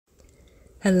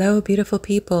Hello, beautiful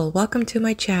people. Welcome to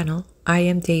my channel. I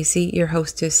am Daisy, your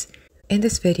hostess. In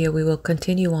this video, we will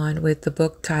continue on with the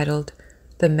book titled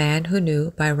The Man Who Knew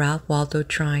by Ralph Waldo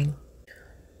Trine.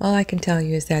 All I can tell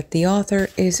you is that the author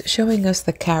is showing us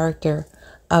the character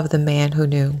of the man who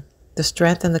knew, the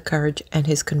strength and the courage and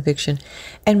his conviction.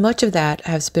 And much of that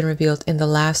has been revealed in the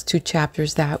last two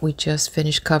chapters that we just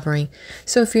finished covering.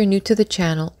 So if you're new to the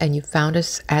channel and you found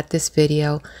us at this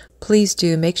video, please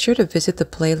do make sure to visit the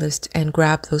playlist and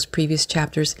grab those previous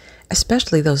chapters,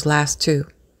 especially those last two.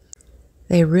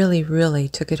 They really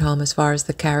took it home as far as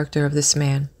the character of this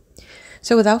man.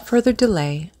 So without further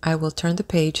delay, I will turn the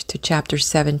page to chapter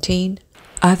 17,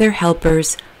 Other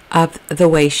Helpers of the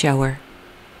Way-Shower.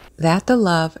 That the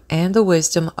love and the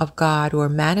wisdom of God were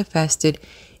manifested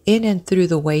in and through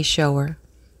the Way-Shower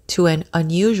to an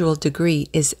unusual degree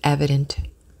is evident.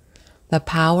 The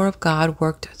power of God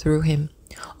worked through him,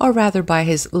 or rather by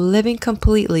his living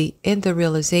completely in the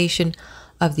realization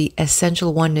of the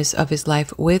essential oneness of his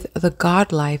life with the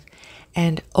God life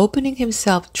and opening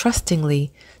himself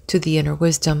trustingly to the inner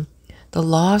wisdom. The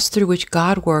laws through which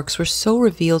God works were so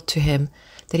revealed to him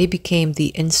that he became the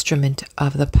instrument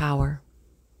of the power.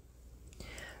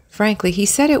 Frankly, he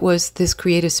said it was this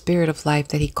creative spirit of life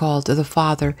that he called the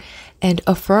Father, and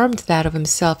affirmed that of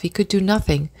himself he could do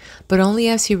nothing, but only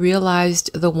as he realized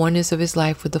the oneness of his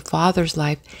life with the Father's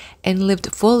life and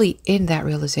lived fully in that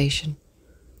realization.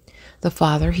 The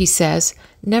Father, he says,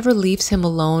 never leaves him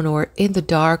alone or in the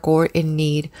dark or in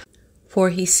need, for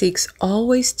he seeks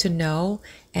always to know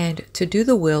and to do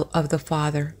the will of the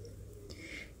Father.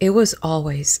 It was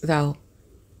always, though,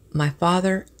 my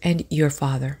Father and your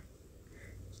Father.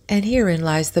 And herein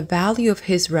lies the value of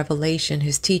his revelation,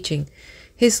 his teaching,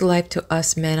 his life to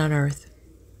us men on earth.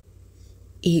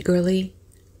 Eagerly,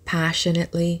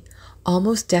 passionately,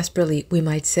 almost desperately, we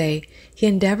might say, he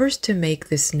endeavors to make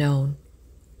this known.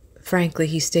 Frankly,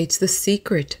 he states the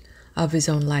secret of his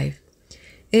own life.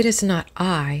 It is not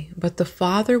I, but the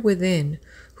Father within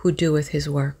who doeth his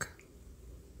work.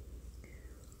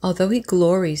 Although he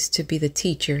glories to be the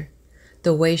teacher,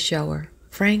 the way-shower,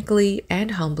 frankly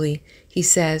and humbly, he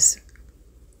says,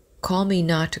 "Call me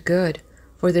not good,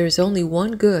 for there is only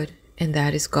one good, and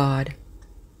that is God."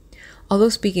 Although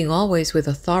speaking always with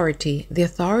authority, the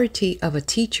authority of a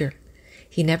teacher,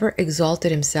 he never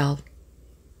exalted himself.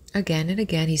 Again and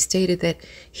again he stated that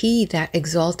he that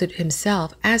exalted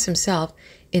himself as himself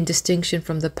in distinction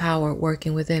from the power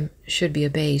working with him should be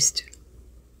abased.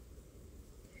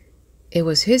 It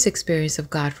was his experience of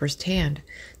God firsthand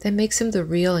that makes him the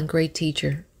real and great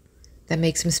teacher, that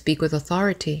makes him speak with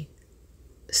authority.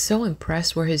 So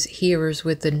impressed were his hearers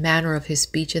with the manner of his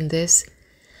speech in this,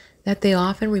 that they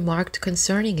often remarked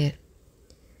concerning it.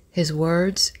 His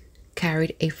words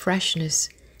carried a freshness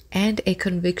and a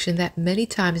conviction that many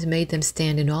times made them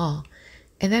stand in awe,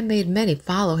 and that made many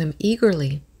follow him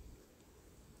eagerly.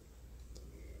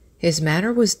 His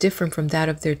manner was different from that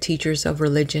of their teachers of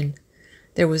religion.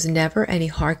 There was never any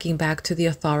harking back to the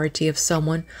authority of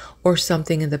someone or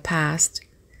something in the past.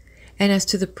 And as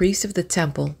to the priests of the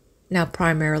temple, now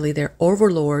primarily their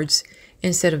overlords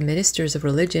instead of ministers of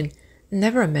religion,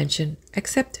 never a mention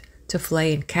except to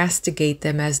flay and castigate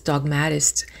them as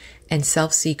dogmatists and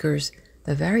self-seekers,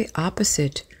 the very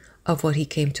opposite of what he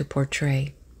came to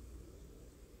portray.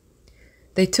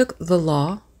 They took the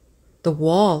law, the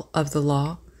wall of the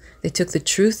law, they took the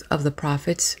truth of the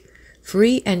prophets,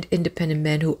 free and independent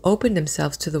men who opened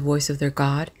themselves to the voice of their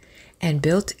God, and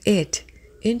built it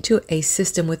into a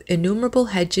system with innumerable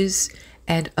hedges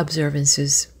and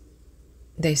observances.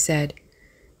 They said,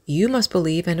 "You must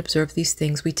believe and observe these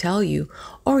things we tell you,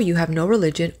 or you have no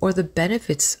religion or the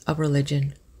benefits of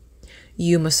religion.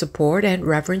 You must support and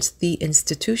reverence the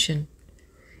institution."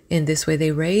 In this way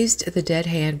they raised the dead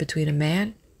hand between a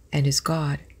man and his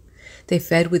God. They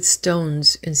fed with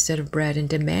stones instead of bread and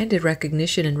demanded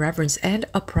recognition and reverence and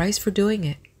a price for doing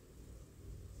it.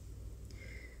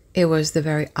 It was the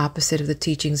very opposite of the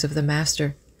teachings of the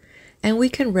Master, and we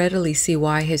can readily see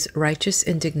why his righteous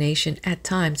indignation at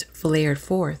times flared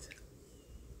forth.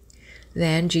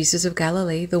 Then Jesus of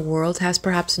Galilee, the world has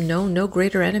perhaps known no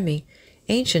greater enemy,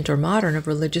 ancient or modern, of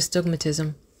religious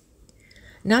dogmatism.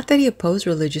 Not that he opposed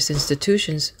religious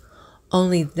institutions,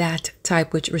 only that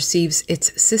type which receives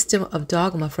its system of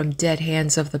dogma from dead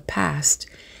hands of the past,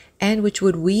 and which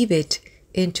would weave it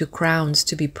into crowns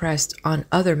to be pressed on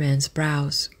other men's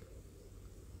brows.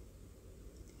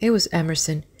 It was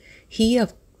Emerson, he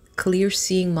of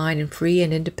clear-seeing mind and free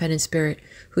and independent spirit,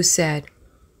 who said,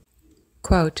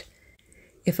 quote,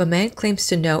 "If a man claims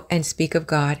to know and speak of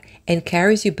God and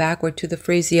carries you backward to the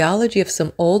phraseology of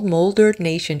some old moldered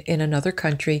nation in another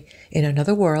country, in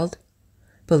another world,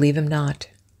 believe him not."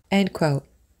 End quote.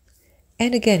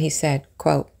 And again he said,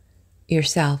 quote,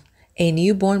 "Yourself, a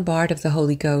newborn bard of the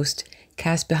Holy Ghost,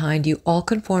 cast behind you all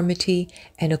conformity,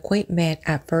 and acquaint man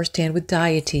at first hand with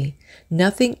deity.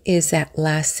 Nothing is at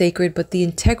last sacred but the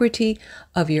integrity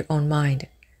of your own mind.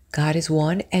 God is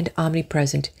one and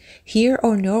omnipresent. Here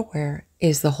or nowhere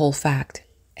is the whole fact."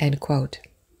 End quote.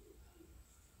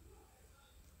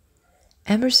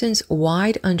 Emerson's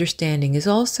wide understanding is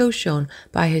also shown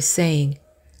by his saying,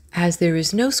 "As there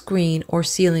is no screen or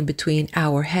ceiling between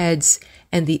our heads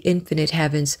and the infinite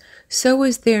heavens, so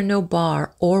is there no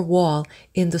bar or wall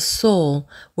in the soul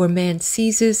where man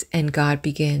ceases and God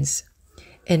begins.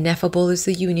 Ineffable is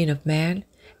the union of man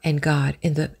and God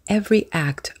in the every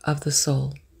act of the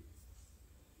soul."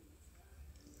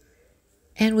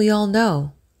 And we all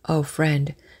know, oh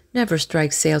friend, never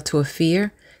strike sail to a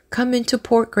fear, come into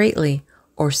port greatly,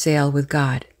 or sail with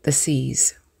God the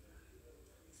seas.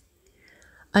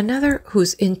 Another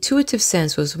whose intuitive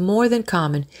sense was more than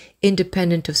common,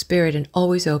 independent of spirit and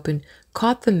always open,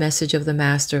 caught the message of the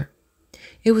Master.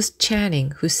 It was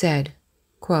Channing who said,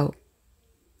 quote,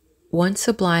 "One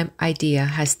sublime idea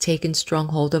has taken strong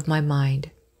hold of my mind.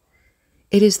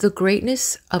 It is the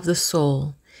greatness of the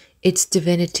soul, its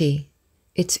divinity,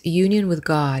 its union with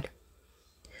God.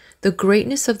 The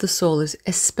greatness of the soul is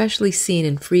especially seen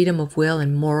in freedom of will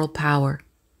and moral power.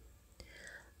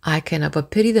 I cannot but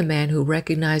pity the man who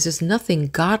recognizes nothing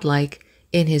godlike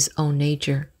in his own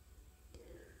nature.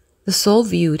 The soul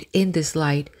viewed in this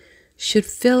light should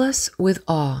fill us with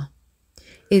awe.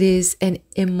 It is an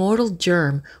immortal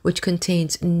germ which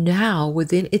contains now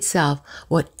within itself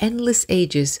what endless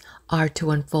ages are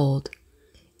to unfold.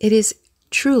 It is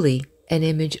truly an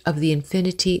image of the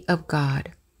infinity of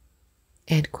God."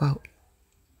 End quote.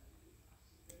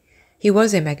 He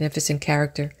was a magnificent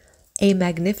character, a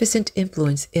magnificent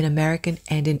influence in American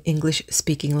and in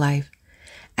English-speaking life.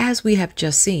 As we have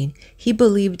just seen, he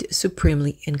believed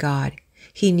supremely in God.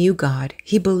 He knew God.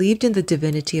 He believed in the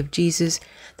divinity of Jesus,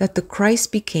 that the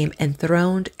Christ became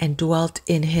enthroned and dwelt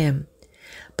in him.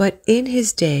 But in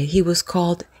his day, he was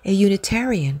called a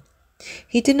Unitarian.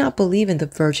 He did not believe in the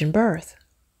virgin birth.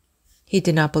 He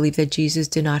did not believe that Jesus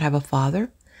did not have a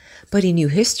father, but he knew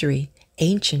history,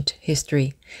 ancient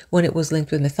history, when it was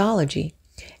linked with mythology.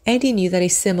 And he knew that a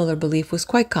similar belief was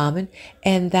quite common,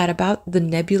 and that about the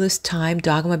nebulous time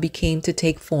dogma became to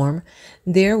take form,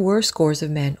 there were scores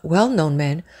of men, well-known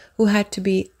men, who had to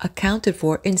be accounted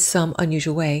for in some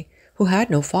unusual way, who had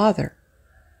no father.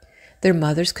 Their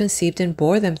mothers conceived and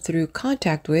bore them through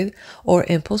contact with, or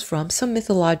impulse from, some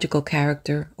mythological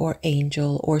character, or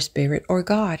angel, or spirit, or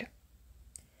God.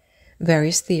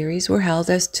 Various theories were held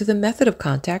as to the method of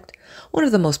contact. One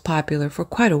of the most popular, for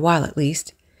quite a while at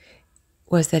least,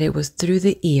 was that it was through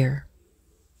the ear.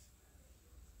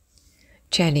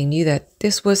 Channing knew that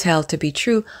this was held to be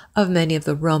true of many of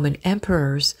the Roman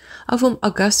emperors, of whom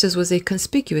Augustus was a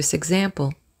conspicuous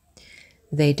example.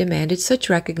 They demanded such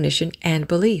recognition and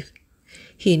belief.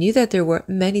 He knew that there were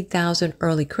many thousand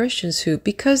early Christians who,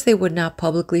 because they would not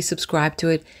publicly subscribe to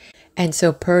it, and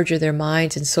so perjure their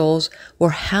minds and souls,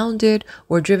 were hounded,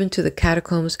 were driven to the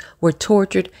catacombs, were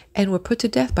tortured, and were put to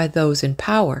death by those in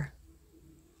power.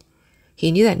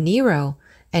 He knew that Nero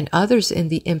and others in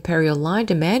the imperial line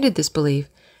demanded this belief,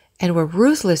 and were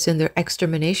ruthless in their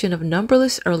extermination of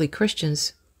numberless early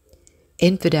Christians,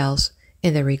 infidels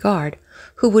in their regard,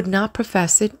 who would not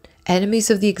profess it, enemies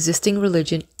of the existing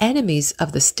religion, enemies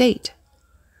of the state.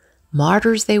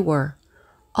 Martyrs they were,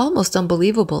 almost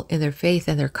unbelievable in their faith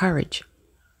and their courage.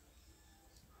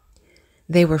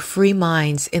 They were free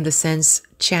minds in the sense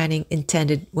Channing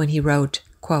intended when he wrote,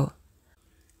 quote,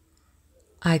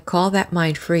 "I call that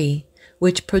mind free,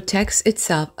 which protects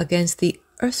itself against the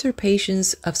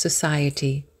usurpations of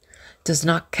society, does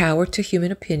not cower to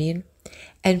human opinion,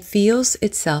 and feels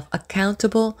itself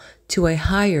accountable to a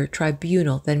higher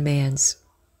tribunal than man's.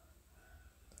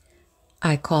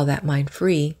 I call that mind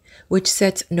free, which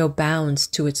sets no bounds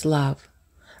to its love,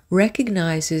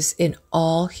 recognizes in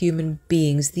all human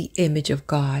beings the image of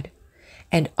God,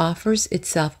 and offers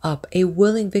itself up a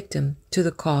willing victim to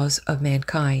the cause of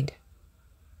mankind.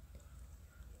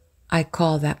 I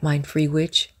call that mind free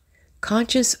which,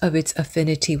 conscious of its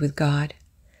affinity with God,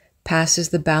 passes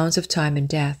the bounds of time and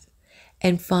death,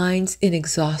 and finds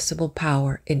inexhaustible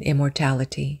power in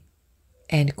immortality."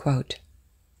 End quote.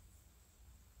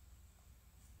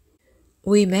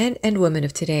 We men and women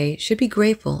of today should be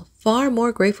grateful, far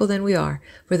more grateful than we are,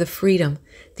 for the freedom,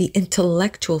 the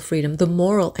intellectual freedom, the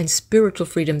moral and spiritual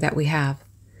freedom that we have.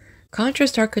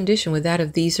 Contrast our condition with that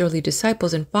of these early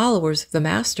disciples and followers of the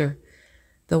Master.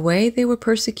 the way they were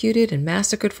persecuted and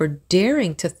massacred for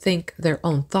daring to think their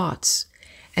own thoughts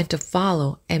and to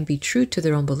follow and be true to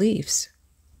their own beliefs.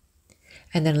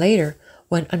 And then later,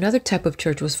 when another type of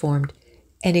church was formed,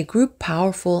 and it grew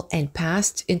powerful and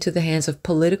passed into the hands of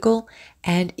political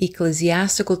and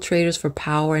ecclesiastical traders for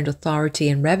power and authority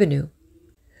and revenue,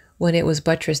 when it was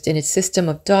buttressed in its system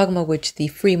of dogma which the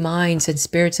free minds and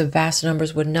spirits of vast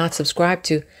numbers would not subscribe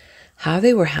to, how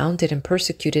they were hounded and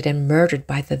persecuted and murdered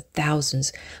by the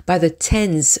thousands, by the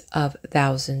tens of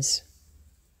thousands.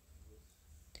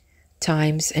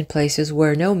 Times and places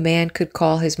where no man could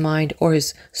call his mind or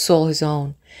his soul his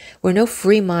own, where no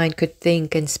free mind could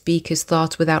think and speak his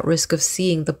thoughts without risk of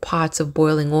seeing the pots of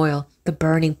boiling oil, the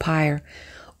burning pyre,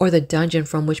 or the dungeon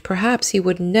from which perhaps he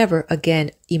would never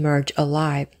again emerge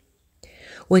alive.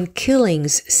 When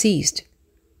killings ceased,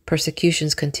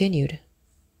 persecutions continued.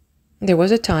 There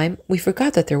was a time, we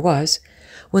forgot that there was,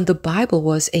 when the Bible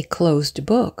was a closed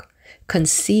book,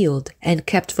 concealed and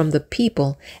kept from the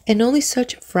people, and only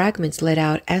such fragments let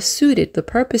out as suited the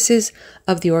purposes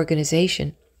of the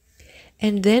organization.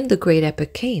 And then the great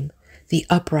epoch came, the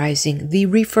uprising, the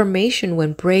Reformation,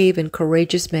 when brave and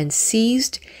courageous men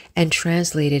seized and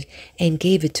translated and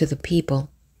gave it to the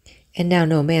people. And now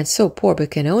no man so poor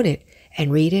but can own it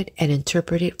and read it and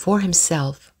interpret it for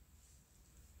himself.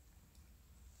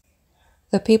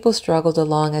 The people struggled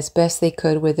along as best they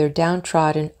could with their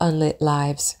downtrodden, unlit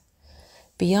lives.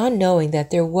 Beyond knowing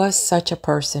that there was such a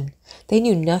person, they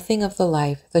knew nothing of the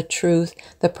life, the truth,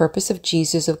 the purpose of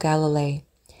Jesus of Galilee.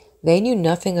 They knew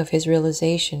nothing of his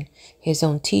realization, his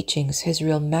own teachings, his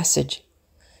real message.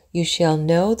 You shall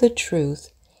know the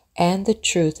truth, and the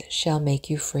truth shall make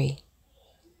you free.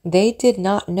 They did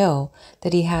not know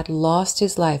that he had lost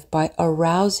his life by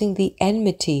arousing the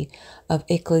enmity of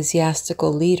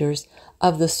ecclesiastical leaders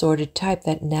of the sordid type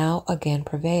that now again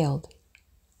prevailed.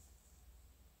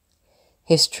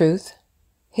 His truth,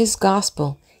 his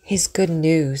gospel, his good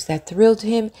news that thrilled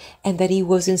him and that he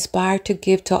was inspired to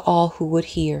give to all who would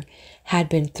hear, had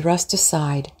been thrust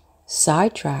aside,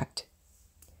 sidetracked.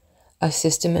 A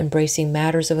system embracing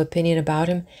matters of opinion about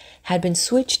him had been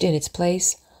switched in its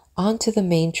place onto the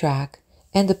main track,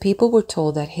 and the people were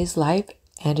told that his life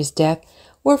and his death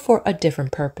were for a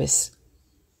different purpose.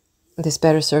 This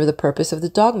better served the purpose of the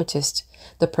dogmatist,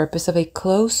 the purpose of a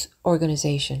close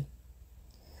organization.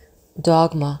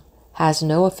 Dogma has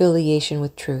no affiliation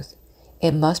with truth.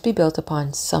 It must be built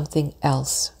upon something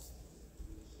else.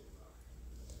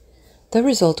 The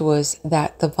result was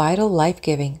that the vital,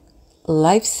 life-giving,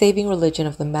 life-saving religion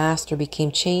of the Master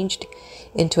became changed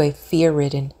into a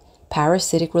fear-ridden,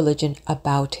 parasitic religion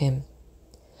about him.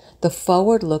 The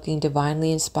forward-looking,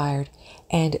 divinely inspired,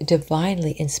 and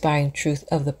divinely inspiring truth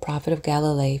of the prophet of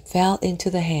Galilee fell into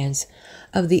the hands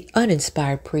of the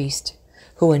uninspired priest,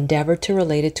 who endeavored to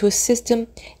relate it to a system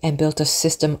and built a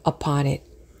system upon it.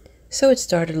 So it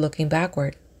started looking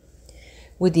backward.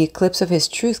 With the eclipse of his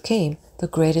truth came the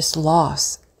greatest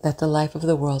loss that the life of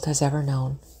the world has ever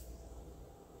known.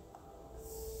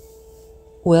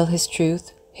 Will his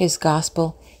truth, his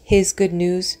gospel, his good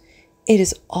news, it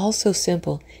is all so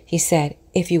simple. He said,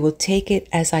 if you will take it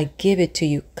as I give it to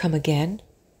you, come again?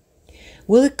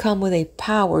 Will it come with a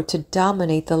power to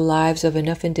dominate the lives of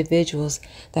enough individuals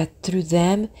that through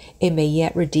them it may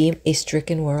yet redeem a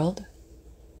stricken world?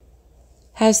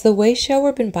 Has the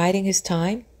way-shower been biding his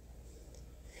time?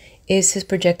 Is his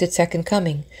projected second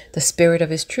coming, the spirit of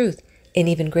his truth, in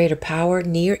even greater power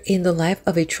near in the life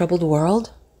of a troubled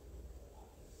world?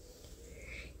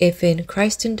 If in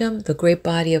Christendom the great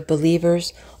body of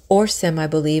believers or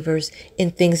semi-believers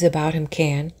in things about him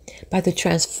can, by the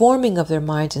transforming of their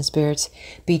minds and spirits,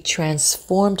 be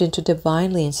transformed into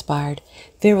divinely inspired,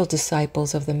 virile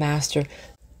disciples of the Master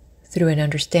through an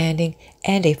understanding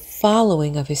and a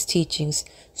following of his teachings,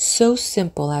 so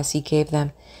simple as he gave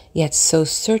them, yet so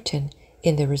certain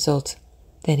in the results,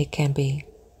 then it can be.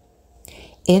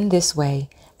 In this way,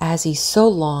 as he so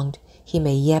longed, he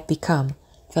may yet become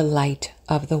the light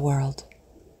of the world.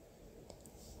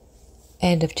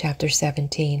 End of chapter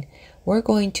 17. We're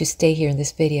going to stay here in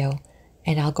this video,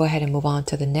 and I'll go ahead and move on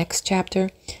to the next chapter.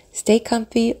 Stay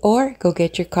comfy, or go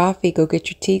get your coffee, go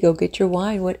get your tea, go get your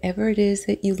wine, whatever it is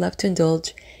that you love to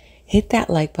indulge. Hit that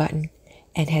like button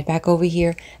and head back over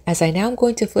here as I now am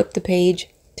going to flip the page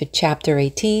to chapter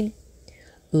 18.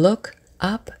 Look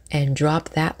up and drop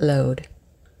that load.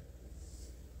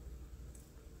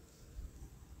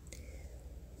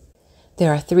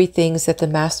 There are three things that the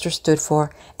Master stood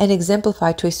for and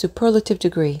exemplified to a superlative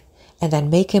degree, and that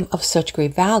make him of such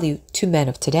great value to men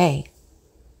of today.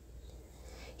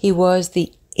 He was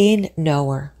the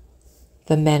in-knower,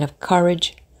 the man of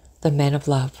courage, the man of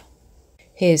love.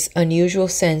 His unusual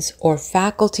sense or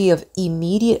faculty of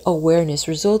immediate awareness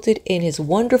resulted in his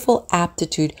wonderful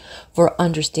aptitude for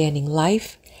understanding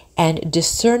life and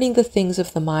discerning the things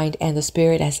of the mind and the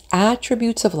spirit as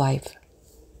attributes of life.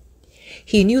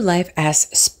 He knew life as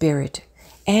spirit,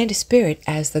 and spirit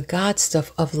as the God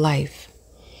stuff of life.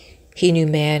 He knew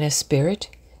man as spirit,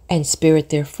 and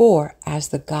spirit therefore as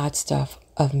the God stuff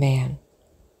of man.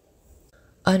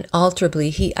 Unalterably,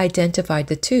 he identified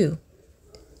the two,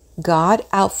 God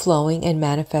outflowing and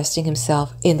manifesting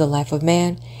himself in the life of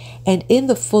man, and in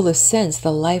the fullest sense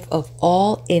the life of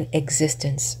all in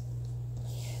existence.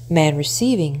 Man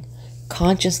receiving,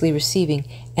 consciously receiving,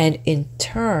 and in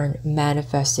turn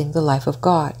manifesting the life of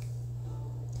God.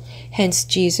 Hence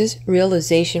Jesus'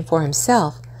 realization for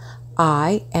himself,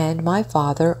 I and my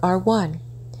Father are one.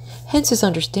 Hence his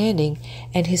understanding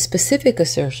and his specific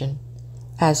assertion,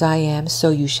 as I am, so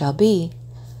you shall be.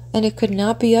 And it could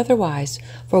not be otherwise,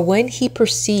 for when he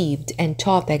perceived and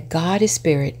taught that God is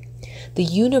spirit, the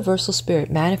universal spirit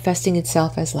manifesting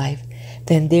itself as life,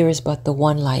 then there is but the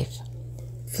one life,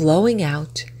 flowing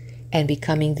out and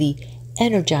becoming the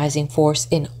energizing force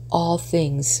in all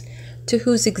things, to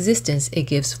whose existence it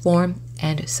gives form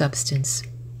and substance.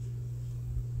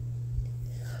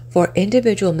 For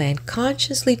individual man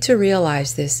consciously to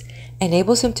realize this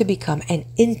enables him to become an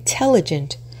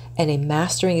intelligent and a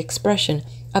mastering expression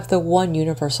of the one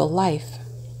universal life.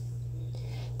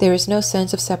 There is no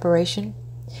sense of separation.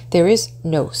 There is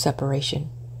no separation.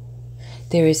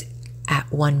 There is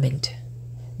at-one-ment.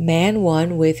 Man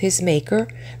one with his Maker,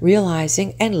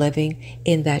 realizing and living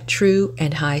in that true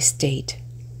and high state.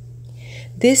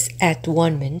 This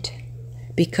at-one-ment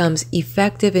becomes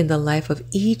effective in the life of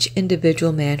each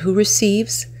individual man who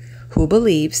receives, who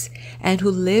believes, and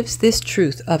who lives this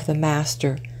truth of the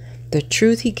Master, the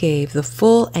truth he gave the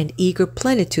full and eager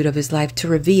plenitude of his life to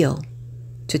reveal,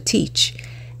 to teach,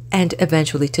 and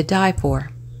eventually to die for.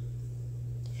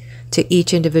 To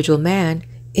each individual man,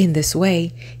 in this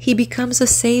way, he becomes a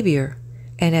savior,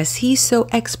 and as he so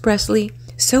expressly,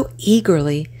 so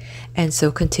eagerly, and so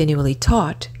continually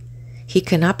taught, he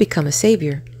cannot become a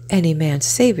savior, any man's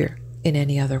savior, in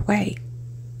any other way.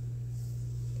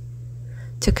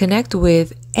 To connect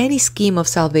with any scheme of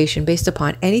salvation based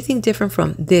upon anything different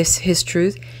from this, his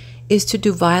truth, is to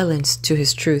do violence to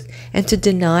his truth, and to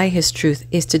deny his truth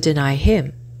is to deny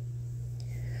him.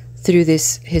 Through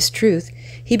this, his truth,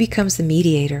 he becomes the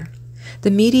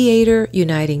mediator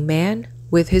uniting man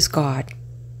with his God.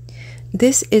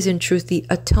 This is in truth the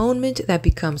atonement that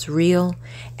becomes real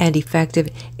and effective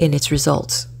in its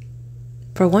results.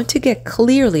 For one to get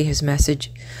clearly his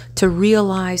message, to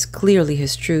realize clearly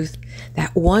his truth,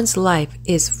 that one's life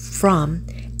is from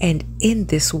and in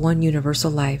this one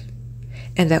universal life,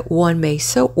 and that one may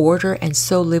so order and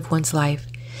so live one's life,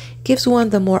 gives one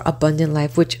the more abundant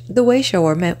life which the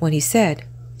way-shower meant when he said,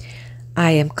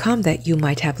 I am come that you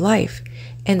might have life,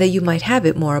 and that you might have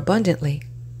it more abundantly.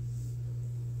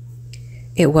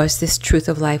 It was this truth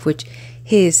of life which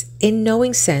his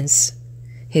in-knowing sense,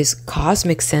 his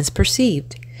cosmic sense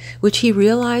perceived, which he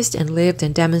realized and lived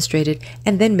and demonstrated,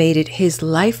 and then made it his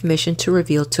life mission to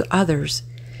reveal to others.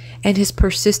 And his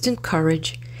persistent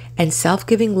courage and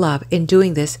self-giving love in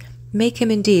doing this make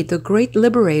him indeed the great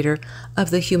liberator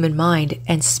of the human mind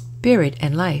and spirit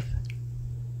and life.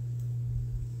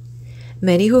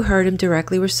 Many who heard him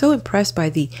directly were so impressed by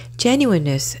the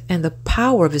genuineness and the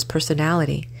power of his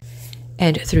personality,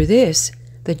 and through this,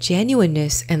 the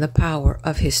genuineness and the power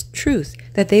of his truth,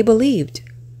 that they believed.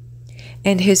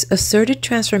 And his asserted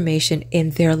transformation in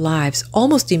their lives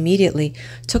almost immediately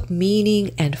took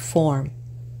meaning and form.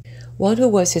 One who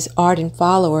was his ardent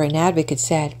follower and advocate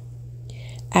said,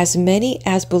 As many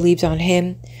as believed on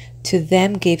him, to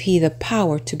them gave he the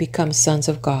power to become sons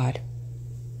of God.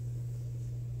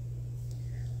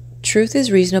 Truth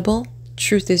is reasonable,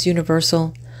 truth is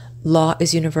universal, law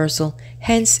is universal,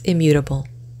 hence immutable.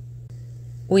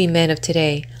 We men of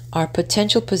today are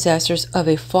potential possessors of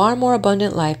a far more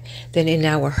abundant life than in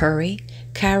our hurry,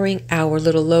 carrying our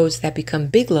little loads that become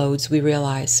big loads, we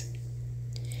realize.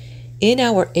 In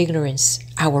our ignorance,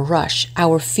 our rush,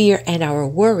 our fear, and our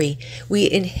worry,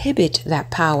 we inhibit that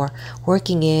power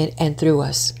working in and through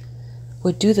us,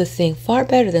 would do the thing far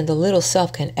better than the little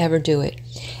self can ever do it,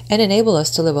 and enable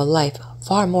us to live a life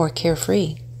far more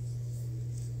carefree.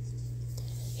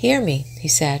 Hear me, he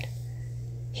said.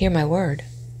 Hear my word.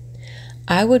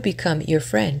 I would become your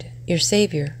friend, your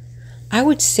savior. I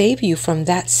would save you from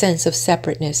that sense of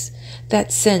separateness,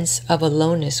 that sense of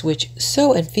aloneness which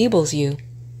so enfeebles you.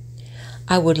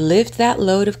 I would lift that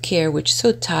load of care which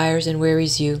so tires and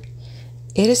wearies you.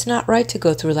 It is not right to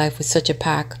go through life with such a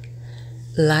pack.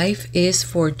 Life is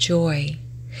for joy,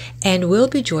 and will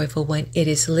be joyful when it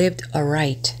is lived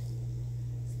aright.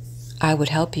 I would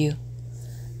help you.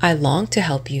 I long to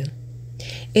help you.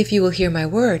 If you will hear my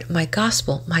word, my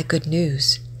gospel, my good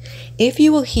news. If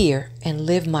you will hear and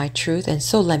live my truth, and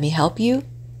so let me help you,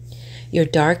 your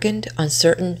darkened,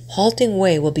 uncertain, halting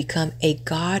way will become a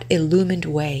God-illumined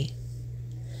way.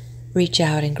 Reach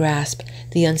out and grasp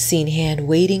the unseen hand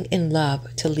waiting in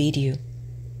love to lead you.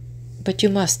 But you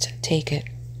must take it.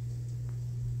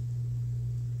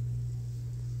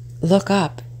 Look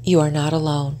up, you are not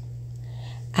alone.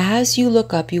 As you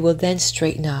look up, you will then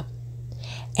straighten up,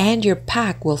 and your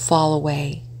pack will fall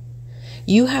away.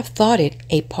 You have thought it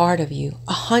a part of you,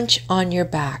 a hunch on your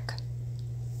back.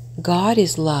 God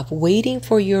is love, waiting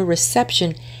for your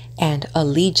reception and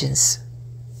allegiance.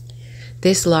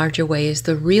 This larger way is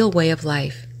the real way of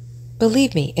life.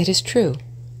 Believe me, it is true.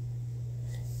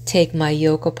 Take my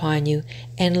yoke upon you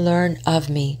and learn of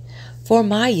me, for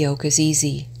my yoke is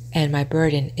easy and my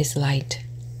burden is light.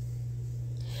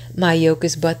 My yoke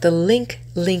is but the link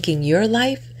linking your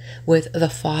life with the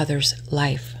Father's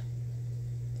life.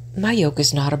 My yoke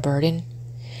is not a burden.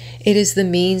 It is the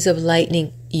means of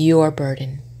lightening your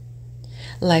burden.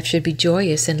 Life should be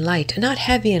joyous and light, not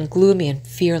heavy and gloomy and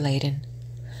fear-laden.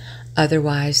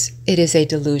 Otherwise, it is a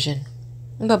delusion.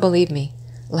 But believe me,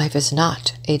 life is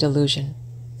not a delusion.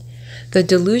 The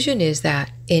delusion is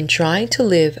that in trying to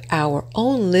live our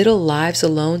own little lives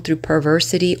alone through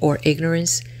perversity or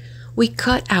ignorance, we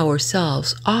cut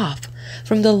ourselves off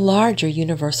from the larger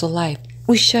universal life.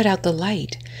 We shut out the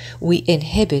light. We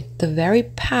inhibit the very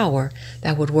power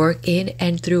that would work in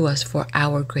and through us for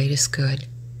our greatest good.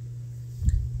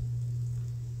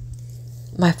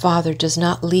 My Father does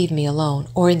not leave me alone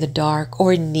or in the dark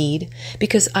or in need,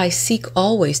 because I seek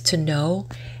always to know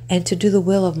and to do the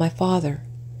will of my Father.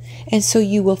 And so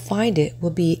you will find it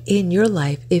will be in your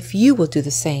life if you will do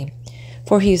the same,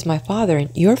 for He is my Father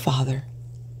and your Father.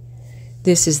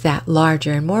 This is that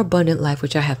larger and more abundant life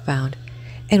which I have found,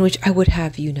 and which I would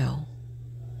have you know.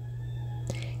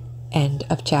 End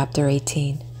of chapter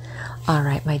 18. All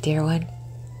right, my dear one,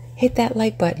 hit that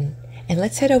like button, and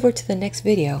let's head over to the next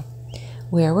video,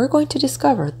 where we're going to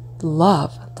discover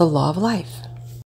love, the law of life.